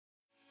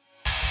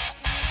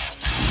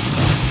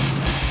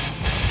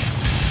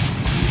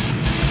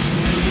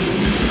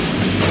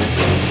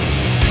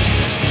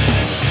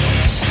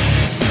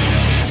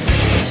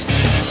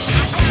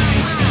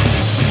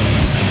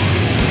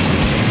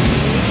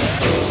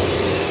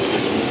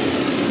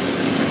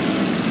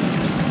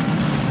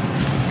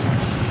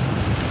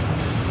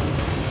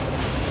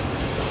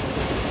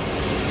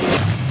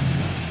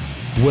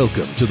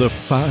Welcome to the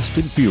fast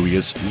and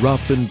furious,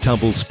 rough and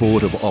tumble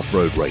sport of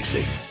off-road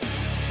racing.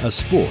 A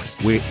sport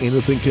where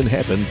anything can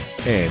happen,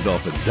 and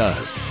often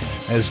does,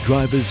 as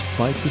drivers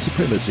fight for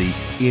supremacy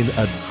in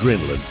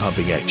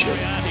adrenaline-pumping action.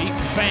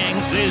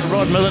 Bang, there's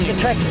Rod Millen. The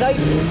track's safe.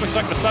 Looks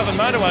like the Southern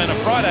Motorway on a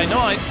Friday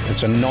night.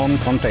 It's a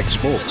non-contact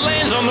sport.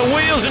 Lands on the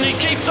wheels and he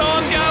keeps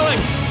on going.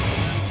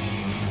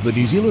 The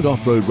New Zealand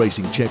Off-Road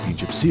Racing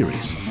Championship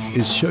Series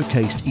is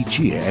showcased each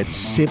year at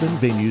 7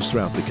 venues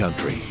throughout the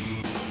country,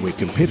 where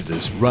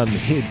competitors run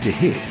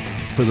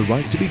head-to-head for the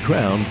right to be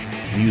crowned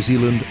New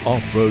Zealand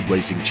Off-Road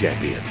Racing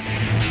Champion.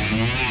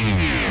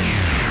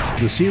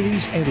 The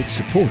series and its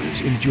supporters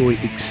enjoy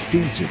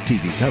extensive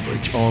TV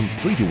coverage on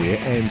free-to-air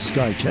and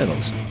Sky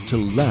channels to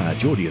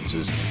large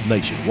audiences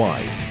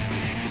nationwide.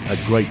 A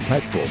great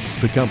platform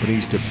for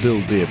companies to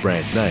build their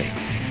brand name.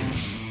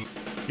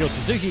 Your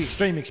Suzuki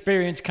Extreme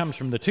experience comes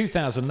from the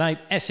 2008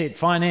 Asset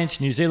Finance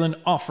New Zealand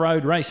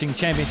Off-Road Racing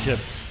Championship.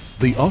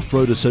 The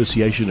Off-Road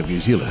Association of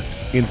New Zealand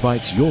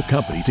invites your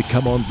company to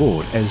come on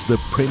board as the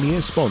premier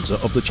sponsor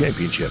of the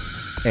championship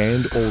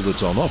and all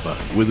that's on offer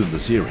within the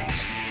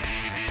series.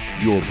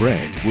 Your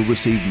brand will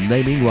receive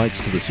naming rights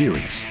to the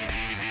series,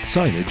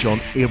 signage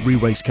on every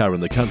race car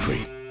in the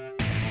country,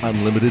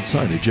 unlimited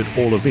signage at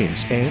all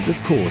events, and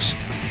of course,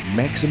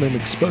 maximum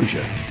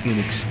exposure in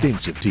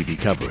extensive TV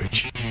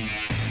coverage.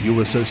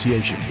 Your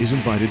association is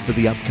invited for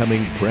the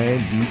upcoming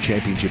brand new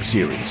championship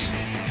series,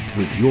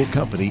 with your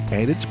company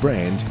and its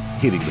brand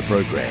heading the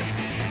program.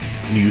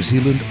 New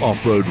Zealand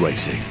Off-Road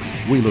Racing.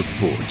 We look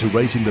forward to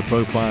raising the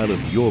profile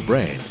of your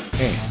brand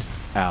and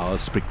our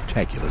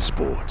spectacular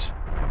sport.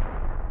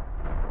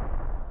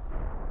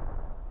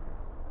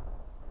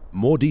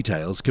 More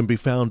details can be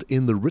found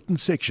in the written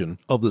section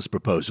of this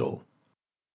proposal.